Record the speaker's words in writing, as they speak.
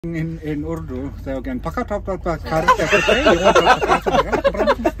In Urdu, they again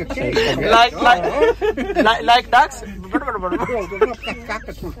like ducks.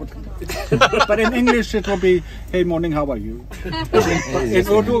 But in English it will be, hey morning, how are you? In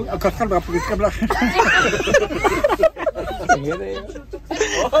Urdu,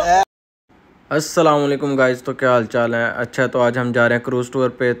 अस्सलाम वालेकुम guys, तो क्या हाल चाल है। अच्छा, तो आज हम जा रहे हैं क्रूज टूर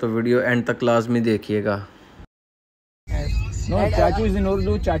पे, तो वीडियो एंड तक लाजमी देखिएगा। No, Chachu is in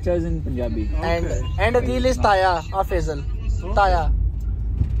Urdu, Chacha is in Punjabi. And Adil is Taya or Faisal. Taya.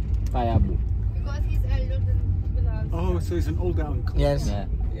 Tayabu. Because he's elder than Bilal. Oh, so he's an older uncle. Yes.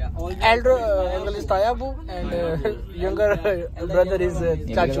 Yeah. Elder uncle is Tayabu and younger brother is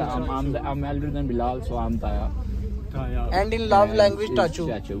Chachu. I'm elder than Bilal, so I'm Taya. And in love language, Chachu.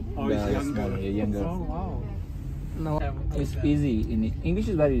 Chachu. Oh, he's younger. Younger. Oh, wow. No. It's easy. English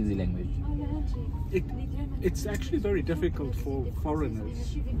is very easy language. It's actually very difficult for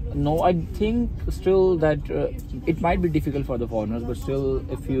foreigners. No, I think still that it might be difficult for the foreigners, but still,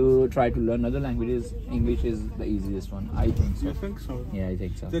 if you try to learn other languages, English is the easiest one. I think so. You think so? Yeah, I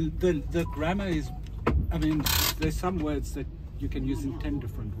think so. The grammar is, I mean, there's some words that you can use in 10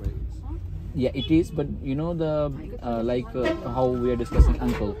 different ways. Yeah, it is, but you know the how we are discussing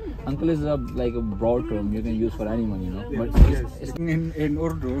uncle. Uncle is like a broad term you can use for anyone, you know. Yeah, But yes. In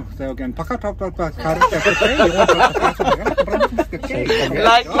Urdu, they again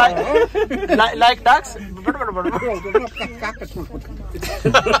Like ducks.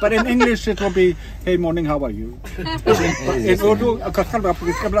 But in English it will be, hey morning, how are you? In Urdu,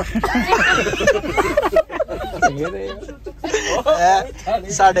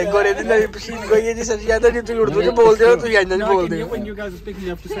 ਸਾਡੇ ਗੋਰੇ ਦੀ ਨਵੀਂ ਪਛੀਨ ਕੋਈ ਹੈ ਜੀ sir ਕਹਿੰਦਾ ਜੀ ਤੁਸੀਂ ਉਰਦੂ ਚ ਬੋਲਦੇ ਹੋ ਤੁਸੀਂ ਇੰਨਾ ਨਹੀਂ ਬੋਲਦੇ ਹੋ When you guys are speaking,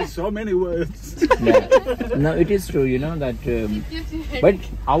 you have to say so many words. yeah. No, it is true, you know that. But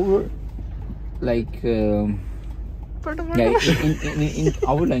our like yeah, in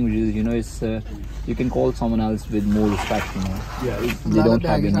our languages, you know, it's you can call someone else with more respect, you know. Yeah. They don't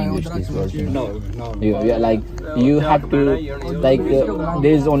have in English these words. You know? No. Yeah, like you have to like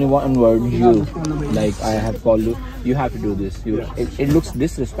there is only one word, you. Like I have called you. You have to do this. It looks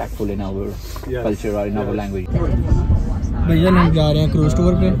disrespectful in our culture or in our language. भैया हम जा रहे हैं cruise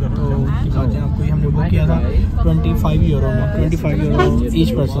tour पे, तो दिखाते हैं आपको। हमने बुक किया था 25 यूरो में, 25 यूरो ईच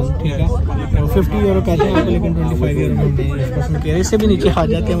पर्सन, ठीक है। तो 50 यूरो कहते हैं आपको, लेकिन 25 यूरो में हमने ईच पर्सन किया। इससे भी नीचे आ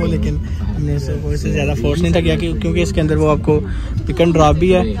जाते हैं वो, लेकिन हमने इससे ज़्यादा फोर्स नहीं था किया, क्योंकि इसके अंदर वो आपको पिक एंड ड्रॉप भी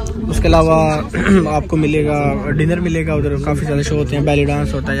है। उसके अलावा आपको मिलेगा डिनर मिलेगा, उधर काफ़ी सारे शो होते हैं, बैली डांस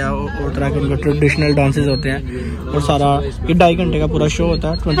होता है या और तरह के उनके ट्रेडिशनल डांसेज होते हैं, और सारा ये 2.5 घंटे का पूरा शो होता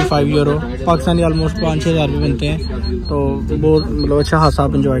है। 25 यूरो पाकिस्तानी ऑलमोस्ट 5-6 हज़ार भी बनते हैं, तो बहुत मतलब अच्छा खासा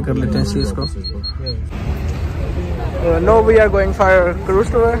आप इंजॉय कर लेते हैं इस चीज़ को। Now we are going for a cruise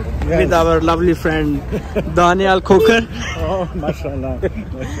tour with our lovely friend Bilal khokhar. Oh, mashallah.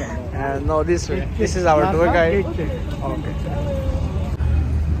 And now this way. This is our tour guide. Okay.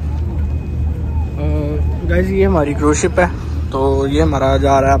 Guys, ये हमारी क्रूज शिप है, तो ये हमारा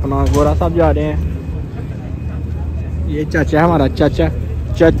जा रहा है अपना गोरा साहब जा रहे हैं। ये चाचा है हमारा, चाचा।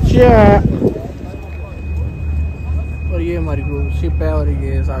 और ये हमारी क्रूज शिप है, और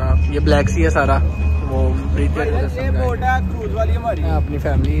ये सारा ये ब्लैक सी है सारा, वो क्रूज वाली हमारी अपनी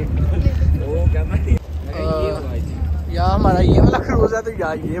फैमिली है। या हमारा ये वाला क्रूज है, तो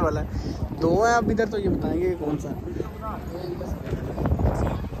यार ये वाला है। 2 है अब इधर, तो ये बताएंगे कौन सा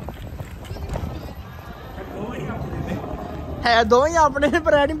है। 2 ही अपने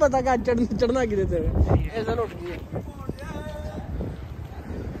पर नहीं पता क्या चढ़ना कि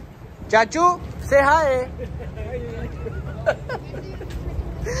चाचू से हाय।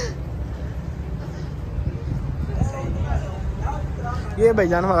 ये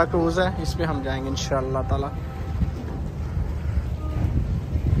भाईजान हमारा क्रूज है, इस पे हम जाएंगे इंशाअल्लाह ताला।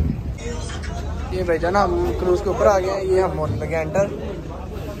 ये भाईजान हम क्रूज के ऊपर आ गए हैं, ये हम होने लगे एंटर।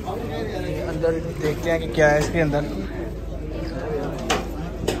 अंदर देखते हैं कि क्या है इसके अंदर।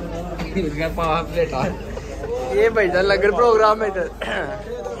 ये भाईजान लंगर प्रोग्राम है इधर।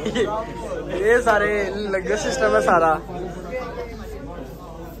 ये सारे लंगर सिस्टम है सारा।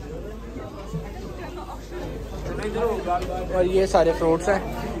 और ये सारे फ्रूट्स हैं,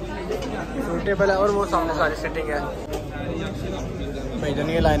 फ्रूट टेबल है, और वो सामने सारी सिटिंग है। भाईजान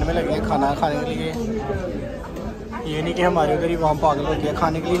ये लाइन में लगे हैं खाना खाने के लिए। ये नहीं कि हमारे उधर ही वहाँ पागल हो गया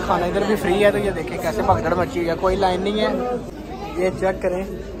खाने के लिए। खाना इधर भी फ्री है, तो ये देखें कैसे भगदड़ मची हुई है, कोई लाइन नहीं है। ये चेक करें।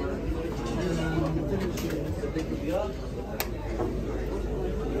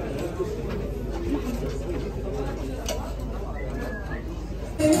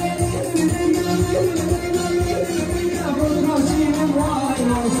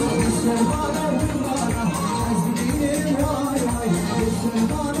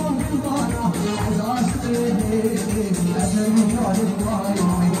 Bye.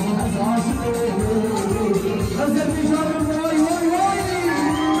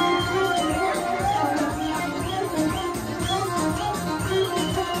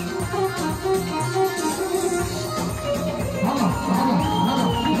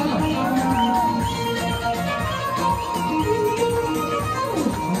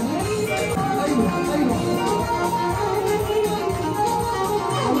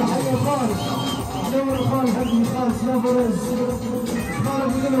 الناس نفرز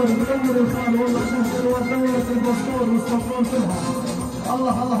خالد من الخال والله شوف دورة الباسبور والصفون كلها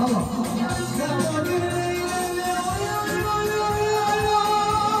الله الله الله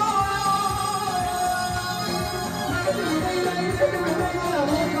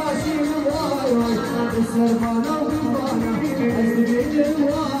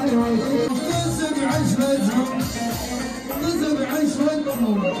نزب عشرتهم نزب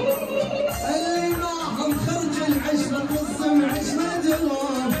عشرتهم اللي معهم خرج العشرة نزب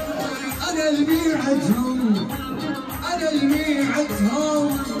عشرتهم أنا اللي بيعتهم أنا اللي بيعتهم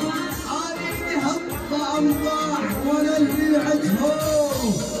أنا أمضاح وأنا اللي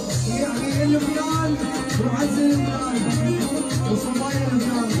بيعتهم يعني الفلان وعزل الفلان وصبايا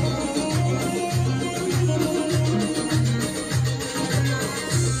الفلان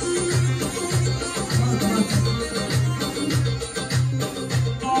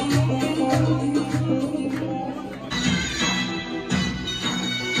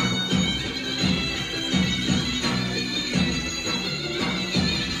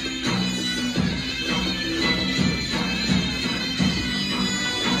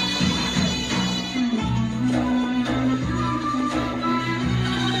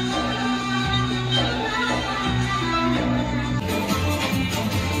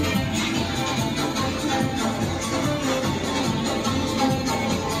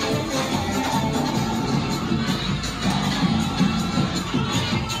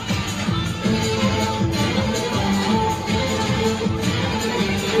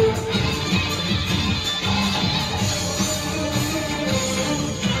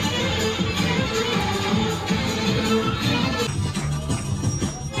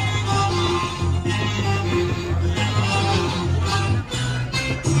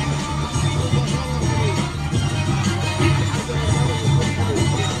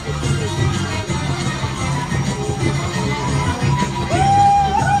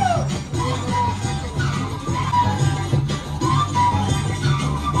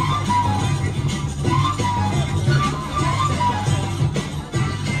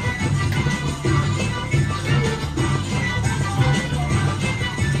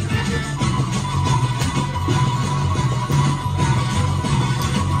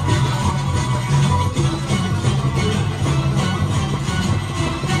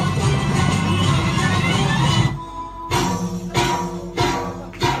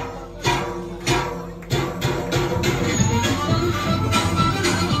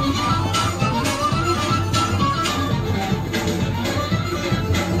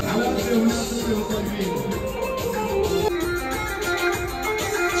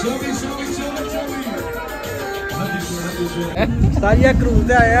सारिया क्रूज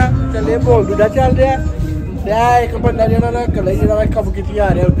ते आया चले भोग दूजा चल रहा है एक बंदा जो कले जो कब की आ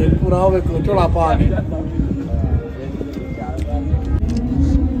रहा उधर पूरा हो झोला पा के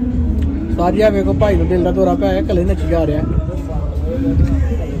सारिया वेखो भाई को दिल का दौरा पै कले नच्ची आ रहा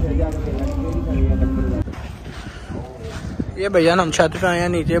ये भैया हम छत पे आए हैं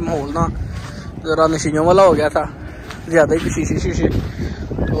नीचे माहौल ना जरा नशीनों वाला हो गया था ज़्यादा ही शीशे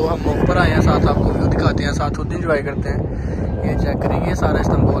तो हम ऊपर आए हैं साथ आपको व्यू दिखाते हैं साथ खुद इंजॉय करते हैं। ये चेक करें ये सारा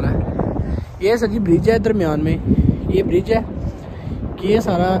इस्तांबुल है ये सर जी ब्रिज है दरमियान में ये ब्रिज है कि ये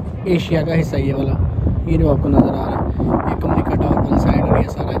सारा एशिया का हिस्सा ये वाला ये जो आपको नज़र आ रहा है ये कम्युनिका टावर वाली साइड और ये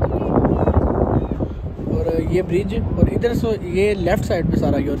सारा इधर और ये ब्रिज और इधर सो ये लेफ़्ट साइड पे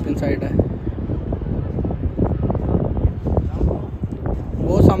सारा यूरोपियन साइड है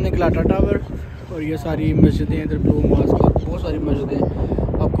वो सामने गलाटा टावर और ये सारी मस्जिदें इधर ब्लू मॉस्क और बहुत सारी मस्जिदें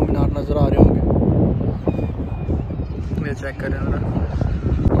आपको मीनार नज़र आ रहे होंगे। ये चेक करें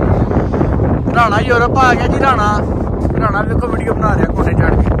राणा यूरोप आ गया जी राणा देखो वीडियो बना रहा कोठे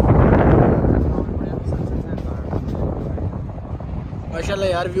चढ़ के माशाल्लाह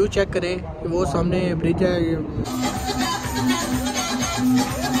यार व्यू चेक करें वो सामने ब्रिज है